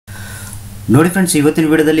ನೋಡಿ ಫ್ರೆಂಡ್ಸ್, ಇವತ್ತಿನ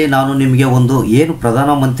ವಿಡಿಯೋದಲ್ಲಿ ನಾನು ನಿಮಗೆ ಒಂದು ಏನು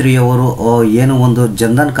ಪ್ರಧಾನಮಂತ್ರಿಯವರು ಏನು ಒಂದು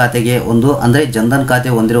ಜನ್ಧನ್ ಖಾತೆಗೆ ಅಂದರೆ ಜನ್ಧನ್ ಖಾತೆ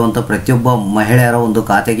ಹೊಂದಿರುವಂಥ ಪ್ರತಿಯೊಬ್ಬ ಮಹಿಳೆಯರ ಒಂದು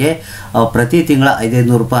ಖಾತೆಗೆ ಪ್ರತಿ ತಿಂಗಳ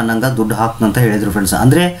 500 ರೂಪಾಯಿ ಅನ್ನಂಗೆ ದುಡ್ಡು ಹಾಕ್ತಂತ ಹೇಳಿದರು ಫ್ರೆಂಡ್ಸ್.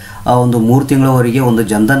 ಅಂದರೆ ಒಂದು 3 ತಿಂಗಳವರೆಗೆ ಒಂದು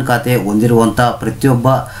ಜನ್ಧನ್ ಖಾತೆ ಹೊಂದಿರುವಂಥ ಪ್ರತಿಯೊಬ್ಬ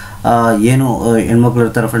ಏನು ಹೆಣ್ಮಕ್ಳು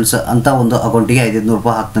ಇರ್ತಾರೆ ಫ್ರೆಂಡ್ಸ್ ಅಂತ ಒಂದು ಅಕೌಂಟಿಗೆ 500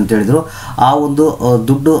 ರೂಪಾಯಿ ಹಾಕ್ತಂತ ಹೇಳಿದರು. ಆ ಒಂದು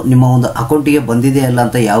ದುಡ್ಡು ನಿಮ್ಮ ಒಂದು ಅಕೌಂಟಿಗೆ ಬಂದಿದೆ ಅಲ್ಲ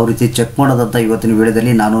ಅಂತ ಯಾವ ರೀತಿ ಚೆಕ್ ಮಾಡೋದಂತ ಇವತ್ತಿನ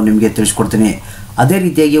ವಿಡಿಯೋದಲ್ಲಿ ನಾನು ನಿಮಗೆ ತಿಳಿಸ್ಕೊಡ್ತೀನಿ. ಅದೇ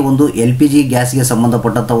ರೀತಿಯಾಗಿ ಒಂದು LPG ಗ್ಯಾಸ್ಗೆ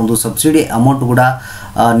ಸಂಬಂಧಪಟ್ಟಂಥ ಒಂದು ಸಬ್ಸಿಡಿ ಅಮೌಂಟ್ ಕೂಡ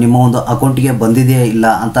ನಿಮ್ಮ ಒಂದು ಅಕೌಂಟಿಗೆ ಬಂದಿದೆಯೇ ಇಲ್ಲ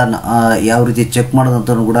ಅಂತ ಯಾವ ರೀತಿ ಚೆಕ್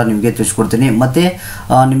ಮಾಡೋದಂತ ಕೂಡ ನಿಮಗೆ ತಿಳಿಸ್ಕೊಡ್ತೀನಿ. ಮತ್ತು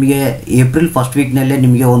ನಿಮಗೆ ಏಪ್ರಿಲ್ ಫಸ್ಟ್ ವೀಕ್ನಲ್ಲೇ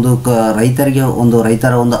ನಿಮಗೆ ಒಂದು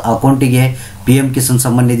ರೈತರ ಒಂದು ಅಕೌಂಟಿಗೆ PM ಕಿಸಾನ್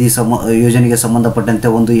ಸಮ್ಮಾನ್ ನಿಧಿ ಯೋಜನೆಗೆ ಸಂಬಂಧಪಟ್ಟಂತೆ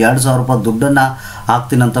ಒಂದು 2,000 ರೂಪಾಯಿ ದುಡ್ಡನ್ನು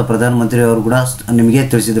ಹಾಕ್ತೀನಂತ ಪ್ರಧಾನಮಂತ್ರಿಯವರು ಕೂಡ ನಿಮಗೆ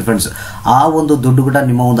ತಿಳಿಸಿದ್ರು ಫ್ರೆಂಡ್ಸ್. ಆ ಒಂದು ದುಡ್ಡು ಕೂಡ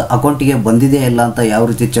ನಿಮ್ಮ ಒಂದು ಅಕೌಂಟಿಗೆ ಬಂದಿದೆ ಇಲ್ಲ ಅಂತ ಯಾವ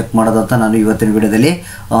ರೀತಿ ಚೆಕ್ ಮಾಡೋದಂತ ನಾನು ಇವತ್ತಿನ ವಿಡಿಯೋದಲ್ಲಿ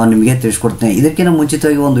ನಿಮಗೆ ತಿಳಿಸ್ಕೊಡ್ತೀನಿ. ಇದಕ್ಕಿಂತ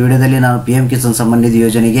ಮುಂಚಿತವಾಗಿ ಒಂದು ವಿಡಿಯೋದಲ್ಲಿ ನಾನು PM ಕಿಸಾನ್ ಸಮ್ಮಾನ್ ನಿಧಿ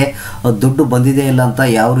ಯೋಜನೆಗೆ ದುಡ್ಡು ಬಂದಿದೆ ಇಲ್ಲ ಅಂತ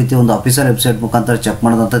ಯಾವ ರೀತಿ ಒಂದು ಅಫಿಷಿಯಲ್ ವೆಬ್ಸೈಟ್ ಮುಖಾಂತರ ಚೆಕ್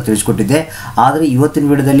ಮಾಡೋದಂತ ತಿಳಿಸ್ಕೊಟ್ಟಿದ್ದೆ. ಆದರೆ ಇವತ್ತಿನ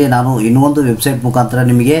ವಿಡಿಯೋದಲ್ಲಿ ನಾನು ಇನ್ನೊಂದು ವೆಬ್ಸೈಟ್ ಮುಖಾಂತರ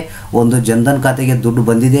ನಿಮಗೆ ಒಂದು ಜನ್ಧನ್ ಖಾತೆಗೆ ದುಡ್ಡು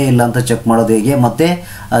ಬಂದಿದೆ ಇಲ್ಲ ಅಂತ ಚೆಕ್ ಮಾಡೋದು ಹೇಗೆ, ಮತ್ತು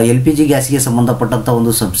LPG ಗ್ಯಾಸ್ಗೆ ಸಂಬಂಧಪಟ್ಟಂಥ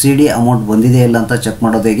ಒಂದು ಸಬ್ಸಿಡಿ ಅಮೌಂಟ್ ಬಂದಿದೆ ಇಲ್ಲ ಅಂತ ಚೆಕ್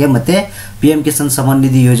ಮಾಡೋದು ಹೇಗೆ, ಮತ್ತು PM ಕಿಸಾನ್ ಸಮ್ಮಾನ್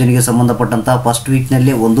ನಿಧಿ ಯೋಜನೆಗೆ ಸಂಬಂಧಪಟ್ಟಂಥ ಫಸ್ಟ್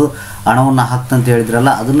ವೀಕ್ನಲ್ಲಿ ಒಂದು ಹಣವನ್ನು ಹಾಕ್ತಂತ ಹೇಳಿದ್ರಲ್ಲ,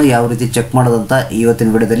 ಅದನ್ನು ಯಾವ ರೀತಿ ಚೆಕ್ ಮಾಡೋದಂತ ಇವತ್ತಿನ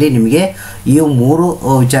ವಿಡಿಯೋದಲ್ಲಿ ನಿಮಗೆ ಈ 3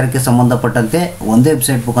 ವಿಚಾರಕ್ಕೆ ಸಂಬಂಧಪಟ್ಟಂತೆ ಒಂದೇ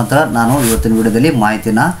ವೆಬ್ಸೈಟ್ ಮುಖಾಂತರ ನಾನು ಇವತ್ತಿನ ವಿಡಿಯೋದಲ್ಲಿ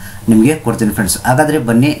ಮಾಹಿತಿನ ನಿಮಗೆ ಕೊಡ್ತೀನಿ ಫ್ರೆಂಡ್ಸ್. ಹಾಗಾದರೆ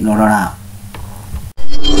ಬನ್ನಿ ನೋಡೋಣ.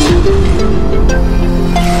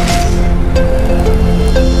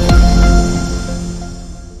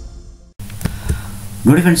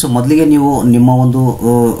 ನೋಡಿ ಫ್ರೆಂಡ್ಸ್, ಮೊದಲಿಗೆ ನೀವು ನಿಮ್ಮ ಒಂದು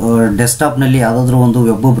ಡೆಸ್ಕ್ಟಾಪ್ನಲ್ಲಿ ಯಾವುದಾದ್ರೂ ಒಂದು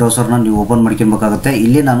ವೆಬ್ ಬ್ರೌಸರ್ನ ನೀವು ಓಪನ್ ಮಾಡ್ಕೊಬೇಕಾಗುತ್ತೆ.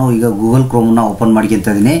 ಇಲ್ಲಿ ನಾನು ಈಗ ಗೂಗಲ್ ಕ್ರೋಮ್ನ ಓಪನ್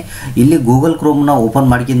ಮಾಡ್ಕೊತಾ ಇದ್ದೀನಿ. ಇಲ್ಲಿ ಗೂಗಲ್ ಕ್ರೋಮ್ನ ಓಪನ್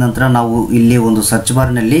ಮಾಡ್ಕೊಂಡ ನಂತರ ನಾವು ಇಲ್ಲಿ ಒಂದು ಸರ್ಚ್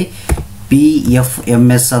ಬಾರ್ನಲ್ಲಿ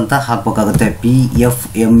PFMS ಅಂತ ಹಾಕಬೇಕಾಗುತ್ತೆ.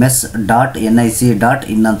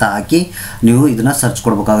 PFMS.nic.in ಅಂತ ಹಾಕಿ ನೀವು ಇದನ್ನು ಸರ್ಚ್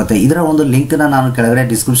ಕೊಡಬೇಕಾಗುತ್ತೆ. ಇದರ ಒಂದು ಲಿಂಕ್ನ ನಾನು ಕೆಳಗಡೆ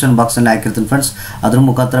ಡಿಸ್ಕ್ರಿಪ್ಷನ್ ಬಾಕ್ಸಲ್ಲಿ ಹಾಕಿರ್ತೀನಿ ಫ್ರೆಂಡ್ಸ್. ಅದ್ರ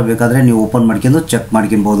ಮುಖಾಂತರ ಬೇಕಾದರೆ ನೀವು ಓಪನ್ ಮಾಡ್ಕೊಂಡು ಚೆಕ್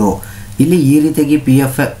ಮಾಡ್ಕೊಬೋದು. ಇಲ್ಲಿ ಈ ರೀತಿಯಾಗಿ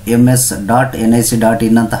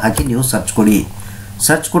PFMS.nic.in ಅಂತ ಹಾಕಿ ನೀವು ಸರ್ಚ್ ಕೊಡಿ.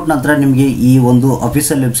 ಸರ್ಚ್ ಕೊಟ್ಟ ನಂತರ ನಿಮಗೆ ಈ ಒಂದು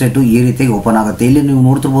ಅಫಿಷಿಯಲ್ ವೆಬ್ಸೈಟು ಈ ರೀತಿಯಾಗಿ ಓಪನ್ ಆಗುತ್ತೆ. ಇಲ್ಲಿ ನೀವು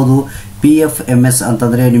ನೋಡ್ತಿರ್ಬೋದು PFMS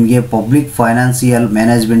ಅಂತಂದರೆ ನಿಮಗೆ ಪಬ್ಲಿಕ್ ಫೈನಾನ್ಸಿಯಲ್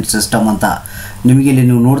ಮ್ಯಾನೇಜ್ಮೆಂಟ್ ಸಿಸ್ಟಮ್ ಅಂತ. ನಿಮಗೆ ಇಲ್ಲಿ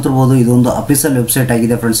ನೀವು ನೋಡ್ತಿರ್ಬೋದು ಇದೊಂದು ಅಫಿಷಿಯಲ್ ವೆಬ್ಸೈಟ್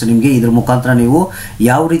ಆಗಿದೆ ಫ್ರೆಂಡ್ಸ್. ನಿಮಗೆ ಇದ್ರ ಮುಖಾಂತರ ನೀವು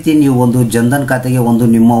ಯಾವ ರೀತಿ ನೀವು ಒಂದು ಜನ್ಧನ್ ಖಾತೆಗೆ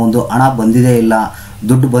ನಿಮ್ಮ ಒಂದು ಹಣ ಬಂದಿದೆ ಇಲ್ಲ,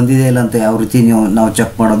 ದುಡ್ಡು ಬಂದಿದೆ ಇಲ್ಲ ಅಂತ ಯಾವ ರೀತಿ ನಾವು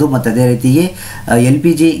ಚೆಕ್ ಮಾಡೋದು, ಮತ್ತು ಅದೇ ರೀತಿಗೆ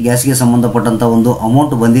LPG ಗ್ಯಾಸ್ಗೆ ಸಂಬಂಧಪಟ್ಟಂಥ ಒಂದು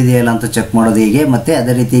ಅಮೌಂಟ್ ಬಂದಿದೆ ಇಲ್ಲ ಅಂತ ಚೆಕ್ ಮಾಡೋದು ಹೇಗೆ, ಮತ್ತು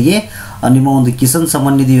ಅದೇ ರೀತಿಗೆ ನಿಮ್ಮ ಒಂದು ಕಿಸಾನ್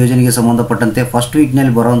ಸಮ್ಮಾನ್ ನಿಧಿ ಯೋಜನೆಗೆ ಸಂಬಂಧಪಟ್ಟಂತೆ ಫಸ್ಟ್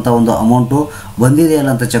ವೀಕ್ನಲ್ಲಿ ಬರುವಂಥ ಒಂದು ಅಮೌಂಟು ಬಂದಿದೆ ಇಲ್ಲ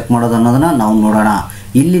ಅಂತ ಚೆಕ್ ಮಾಡೋದು ಅನ್ನೋದನ್ನು ನಾವು ನೋಡೋಣ.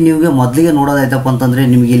 ಇಲ್ಲಿ ನಿಮಗೆ ಮೊದಲಿಗೆ ನೋಡೋದಾಯ್ತಪ್ಪ ಅಂತಂದರೆ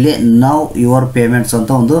ನಿಮಗೆ ಇಲ್ಲಿ ನೌ ಯುವರ್ ಪೇಮೆಂಟ್ಸ್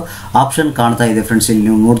ಅಂತ ಒಂದು ಆಪ್ಷನ್ ಕಾಣ್ತಾ ಇದೆ ಫ್ರೆಂಡ್ಸ್. ಇಲ್ಲಿ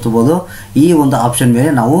ನೀವು ನೋಡ್ತಿರ್ಬೋದು ಈ ಒಂದು ಆಪ್ಷನ್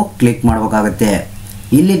ಮೇಲೆ ನಾವು ಕ್ಲಿಕ್ ಮಾಡಬೇಕಾಗತ್ತೆ.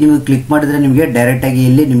 ಇಲ್ಲಿ ನೀವು ಕ್ಲಿಕ್ ಮಾಡಿದರೆ ನಿಮಗೆ ಡೈರೆಕ್ಟಾಗಿ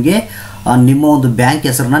ಇಲ್ಲಿ ನಿಮಗೆ ನಿಮ್ಮ ಒಂದು ಬ್ಯಾಂಕ್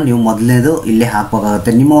ಹೆಸರನ್ನ ನೀವು ಮೊದಲನೇದು ಇಲ್ಲಿ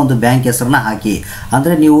ಹಾಕಬೇಕಾಗುತ್ತೆ. ನಿಮ್ಮ ಒಂದು ಬ್ಯಾಂಕ್ ಹೆಸರನ್ನ ಹಾಕಿ.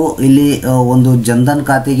 ಅಂದರೆ ನೀವು ಇಲ್ಲಿ ಒಂದು ಜನ್ಧನ್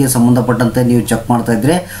ಖಾತೆಗೆ ಸಂಬಂಧಪಟ್ಟಂತೆ ನೀವು ಚೆಕ್ ಮಾಡ್ತಾ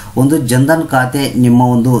ಇದ್ದರೆ ಒಂದು ಜನ್ಧನ್ ಖಾತೆ ನಿಮ್ಮ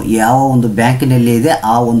ಒಂದು ಯಾವ ಒಂದು ಬ್ಯಾಂಕಿನಲ್ಲಿ ಇದೆ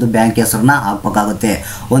ಆ ಒಂದು ಬ್ಯಾಂಕ್ ಹೆಸರನ್ನ ಹಾಕಬೇಕಾಗುತ್ತೆ.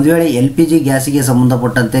 ಒಂದು ವೇಳೆ LPG ಗ್ಯಾಸಿಗೆ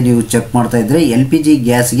ಸಂಬಂಧಪಟ್ಟಂತೆ ನೀವು ಚೆಕ್ ಮಾಡ್ತಾ ಇದ್ದರೆ LPG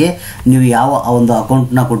ಗ್ಯಾಸ್ಗೆ ನೀವು ಯಾವ ಒಂದು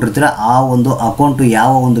ಅಕೌಂಟ್ನ ಕೊಟ್ಟಿರ್ತೀರ ಆ ಒಂದು ಅಕೌಂಟು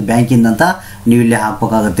ಯಾವ ಒಂದು ಬ್ಯಾಂಕಿಂದಂತ ನೀವು ಇಲ್ಲಿ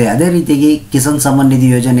ಹಾಕಬೇಕಾಗುತ್ತೆ. ಅದೇ ರೀತಿಯಾಗಿ ಕಿಸಾನ್ ಸಮ್ಮಾನ್ ನಿಧಿ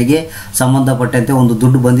ಯೋಜನೆಗೆ ಸಂಬಂಧಪಟ್ಟಂತೆ ಒಂದು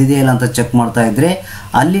ದುಡ್ಡು ಬಂದಿದೆ ಇಲ್ಲ ಅಂತ ಚೆಕ್ ಮಾಡ್ತಾ ಇದ್ದರೆ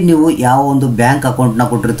ಅಲ್ಲಿ ನೀವು ಯಾವ ಒಂದು ಬ್ಯಾಂಕ್ ಅಕೌಂಟ್ನ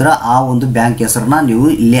ಕೊಟ್ಟಿರ್ತೀರ ಆ ಒಂದು ಬ್ಯಾಂಕ್ ಹೆಸರನ್ನ ನೀವು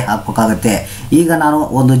ಇಲ್ಲಿ ಹಾಕಬೇಕಾಗುತ್ತೆ. ಈಗ ನಾನು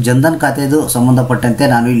ಒಂದು ಜನ್ಧನ್ ಖಾತೆದು ಸಂಬಂಧಪಟ್ಟಂತೆ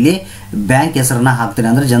ನಾನು ಇಲ್ಲಿ ಬ್ಯಾಂಕ್ ಹೆಸರನ್ನ ಹಾಕ್ತೀನಿ.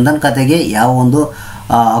 ಅಂದರೆ ಜನ್ಧನ್ ಖಾತೆಗೆ ಯಾವ ಒಂದು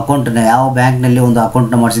ಅಕೌಂಟ್ನ ಯಾವ ಬ್ಯಾಂಕ್ನಲ್ಲಿ ಒಂದು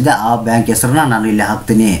ಅಕೌಂಟ್ನ ಮಾಡಿಸಿದ್ದೆ ಆ ಬ್ಯಾಂಕ್ ಹೆಸರನ್ನ ನಾನು ಇಲ್ಲಿ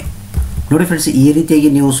ಹಾಕ್ತೀನಿ. ನೋಡಿ ಫ್ರೆಂಡ್ಸ್, ಈ ರೀತಿಯಾಗಿ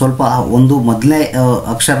ನೀವು ಸ್ವಲ್ಪ ಒಂದು ಮೊದಲನೇ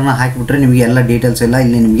ಅಕ್ಷರನ ಹಾಕಿಬಿಟ್ರೆ ನಿಮಗೆ ಎಲ್ಲ ಡೀಟೇಲ್ಸ್ ಎಲ್ಲ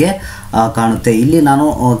ಇಲ್ಲಿ ನಿಮಗೆ ಕಾಣುತ್ತೆ. ಇಲ್ಲಿ ನಾನು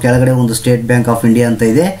ಕೆಳಗಡೆ ಒಂದು ಸ್ಟೇಟ್ ಬ್ಯಾಂಕ್ ಆಫ್ ಇಂಡಿಯಾ ಅಂತ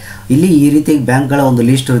ಇದೆ. ಇಲ್ಲಿ ಈ ರೀತಿಯಾಗಿ ಬ್ಯಾಂಕ್ಗಳ ಒಂದು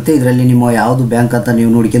ಲಿಸ್ಟ್ ಇರುತ್ತೆ. ಇದರಲ್ಲಿ ನಿಮ್ಮ ಯಾವುದು ಬ್ಯಾಂಕ್ ಅಂತ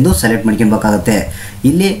ನೀವು ನೋಡ್ಕೊಂಡು ಸೆಲೆಕ್ಟ್ ಮಾಡ್ಕೊಬೇಕಾಗತ್ತೆ.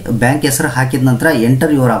 ಇಲ್ಲಿ ಬ್ಯಾಂಕ್ ಹೆಸರು ಹಾಕಿದ ನಂತರ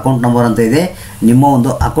ಎಂಟರ್ ಯುವರ್ ಅಕೌಂಟ್ ನಂಬರ್ ಅಂತ ಇದೆ. ನಿಮ್ಮ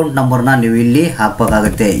ಒಂದು ಅಕೌಂಟ್ ನಂಬರ್ನ ನೀವು ಇಲ್ಲಿ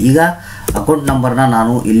ಹಾಕಬೇಕಾಗತ್ತೆ. ಈಗ ಅಕೌಂಟ್ ನಂಬರ್ನ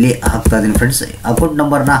ನಾನು ಇಲ್ಲಿ ಹಾಕ್ತಾ ಇದ್ದೀನಿ ಫ್ರೆಂಡ್ಸ್. ಅಕೌಂಟ್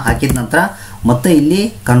ನಂಬರ್ನ ಹಾಕಿದ ನಂತರ ಮತ್ತೆ ಇಲ್ಲಿ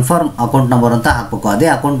ಕನ್ಫರ್ಮ್ ಅಕೌಂಟ್ ನಂಬರ್ ಅಂತ ಹಾಕಬೇಕು. ಅದೇ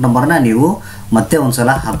ಅಕೌಂಟ್ ನಂಬರ್ನ ನೀವು ಮತ್ತೆ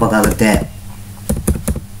ಒಂದ್ಸಲ ಹಾಕಬೇಕಾಗತ್ತೆ.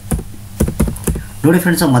 ನೋಡಿ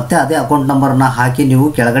ಫ್ರೆಂಡ್ಸ್, ಮತ್ತೆ ಅದೇ ಅಕೌಂಟ್ ನಂಬರ್ನ ಹಾಕಿ ನೀವು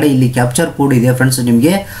ಕೆಳಗಡೆ ಇಲ್ಲಿ ಕ್ಯಾಪ್ಚರ್ ಕೋಡ್ ಇದೆ ಫ್ರೆಂಡ್ಸ್.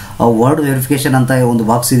 ನಿಮಗೆ ವರ್ಡ್ ವೆರಿಫಿಕೇಷನ್ ಅಂತ ಒಂದು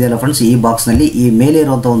ಬಾಕ್ಸ್ ಇದೆಯಲ್ಲ ಫ್ರೆಂಡ್ಸ್, ಈ ಬಾಕ್ಸ್ನಲ್ಲಿ ಈ ಮೇಲೆ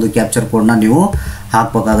ಇರುವಂಥ ಒಂದು ಕ್ಯಾಪ್ಚರ್ ಕೋಡ್ನ ನೀವು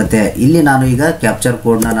ಹಾಕಬೇಕಾಗುತ್ತೆ. ಇಲ್ಲಿ ನಾನು ಈಗ ಕ್ಯಾಪ್ಚರ್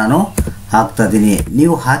ಕೋಡ್ನ ನಾನು ಹಾಕ್ತಾ ಇದ್ದೀನಿ.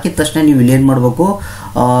 ನೀವು ಹಾಕಿದ ತಕ್ಷಣ ನೀವು ಇಲ್ಲಿ ಏನು ಮಾಡಬೇಕು,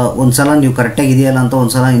 ಒಂದು ಸಲ ನೀವು ಕರೆಕ್ಟಾಗಿ ಇದೆಯಲ್ಲ ಅಂತ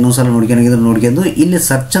ಒಂದು ಸಲ ಇನ್ನೊಂದು ಸಲ ನೋಡ್ಕೊಂಡು ಇಲ್ಲಿ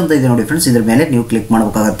ಸರ್ಚ್ ಅಂತ ಇದೆ ನೋಡಿ ಫ್ರೆಂಡ್ಸ್, ಇದ್ರ ಮೇಲೆ ನೀವು ಕ್ಲಿಕ್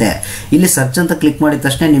ಮಾಡಬೇಕಾಗತ್ತೆ. ಇಲ್ಲಿ ಸರ್ಚ್ ಅಂತ ಕ್ಲಿಕ್ ಮಾಡಿದ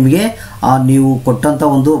ತಕ್ಷಣ ನಿಮಗೆ ನೀವು ಕೊಟ್ಟಂಥ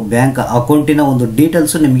ಒಂದು ಬ್ಯಾಂಕ್ ಅಕೌಂಟಿನ ಒಂದು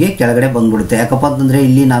ಡೀಟೇಲ್ಸು ನಿಮಗೆ ಕೆಳಗಡೆ ಬಂದ್ಬಿಡುತ್ತೆ. ಯಾಕಪ್ಪ ಅಂತಂದರೆ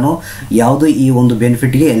ಇಲ್ಲಿ ನಾನು ಯಾವುದು ಈ ಒಂದು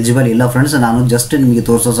ಬೆನಿಫಿಟ್ಗೆ ಎಲಿಜಿಬಲ್ ಇಲ್ಲ ಫ್ರೆಂಡ್ಸ್, ನಾನು ಜಸ್ಟ್ ನಿಮಗೆ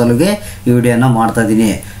ತೋರಿಸೋ ಸಲುವಾಗಿ ಈ ವಿಡಿಯೋನ ಮಾಡ್ತಾ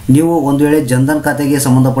ಇದ್ದೀನಿ. ನೀವು ಒಂದು ವೇಳೆ ಜನ್ಧನ್ ಖಾತೆಗೆ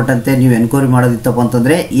ಸಂಬಂಧಪಟ್ಟಂತೆ ನೀವು ಎನ್ಕ್ವೈರಿ ಮಾಡೋದಿತ್ತಪ್ಪ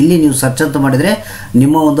ಅಂತಂದರೆ ಇಲ್ಲಿ ನೀವು ಸರ್ಚ್ ಅಂತ ಮಾಡಿದರೆ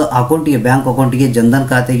ನಿಮ್ಮ ಒಂದು ಅಕೌಂಟಿಗೆ, ಬ್ಯಾಂಕ್ ಅಕೌಂಟಿಗೆ, ಜನ್ಧನ್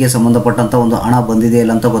ಖಾತೆಗೆ ಸಂಬಂಧಪಟ್ಟಂಥ ಒಂದು ಹಣ ಬಂದಿದೆ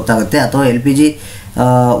ಇಲ್ಲ ಅಂತ ಗೊತ್ತಾಗುತ್ತೆ. ಅಥವಾ LPG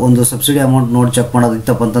ಒಂದು ಸಬ್ಸಿಡಿ ಅಮೌಂಟ್ ನೋಡಿ ಚೆಕ್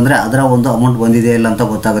ಮಾಡೋದಿತ್ತಪ್ಪ ಅಂತಂದರೆ ಅದರ ಒಂದು ಅಮೌಂಟ್ ಬಂದಿದೆ ಇಲ್ಲ ಅಂತ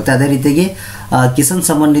ಗೊತ್ತಾಗುತ್ತೆ. ಅದೇ ರೀತಿಯಾಗಿ ಕಿಸಾನ್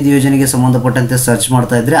ಸಮ್ಮಾನ್ ನಿಧಿ ಯೋಜನೆಗೆ ಸಂಬಂಧಪಟ್ಟಂತೆ ಸರ್ಚ್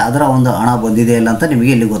ಮಾಡ್ತಾ ಇದ್ದರೆ ಅದರ ಒಂದು ಹಣ ಬಂದಿದೆ ಇಲ್ಲ ಅಂತ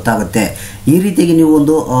ನಿಮಗೆ ಇಲ್ಲಿ ಗೊತ್ತಾಗುತ್ತೆ. ಈ ರೀತಿಯಾಗಿ ನೀವು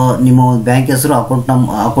ಒಂದು ನಿಮ್ಮ ಒಂದು ಬ್ಯಾಂಕ್ ಹೆಸರು,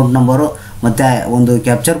 ಅಕೌಂಟ್ ನಂಬರು ಮತ್ತು ಒಂದು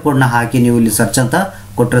ಕ್ಯಾಪ್ಚರ್ ಕೋಡ್ನ ಹಾಕಿ ನೀವು ಇಲ್ಲಿ ಸರ್ಚ್ ಅಂತ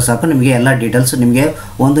ಕೊಟ್ಟರೆ ಸಾಕು, ನಿಮಗೆ ಎಲ್ಲ ಡೀಟೇಲ್ಸ್ ನಿಮಗೆ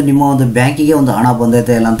ನಿಮ್ಮ ಒಂದು ಬ್ಯಾಂಕಿಗೆ ಒಂದು ಹಣ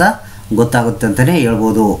ಬಂದೈತೆ ಇಲ್ಲ ಅಂತ ಗೊತ್ತಾಗುತ್ತೆ ಅಂತಲೇ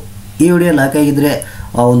ಹೇಳ್ಬೋದು. ಈ ವಿಡಿಯೋ ಲೈಕ್ ಆಗಿದ್ದರೆ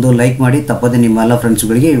ಒಂದು ಲೈಕ್ ಮಾಡಿ, ತಪ್ಪದೆ ನಿಮ್ಮ ಎಲ್ಲ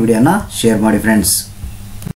ಫ್ರೆಂಡ್ಸ್ಗಳಿಗೆ ಈ ವಿಡಿಯೋನ ಶೇರ್ ಮಾಡಿ ಫ್ರೆಂಡ್ಸ್.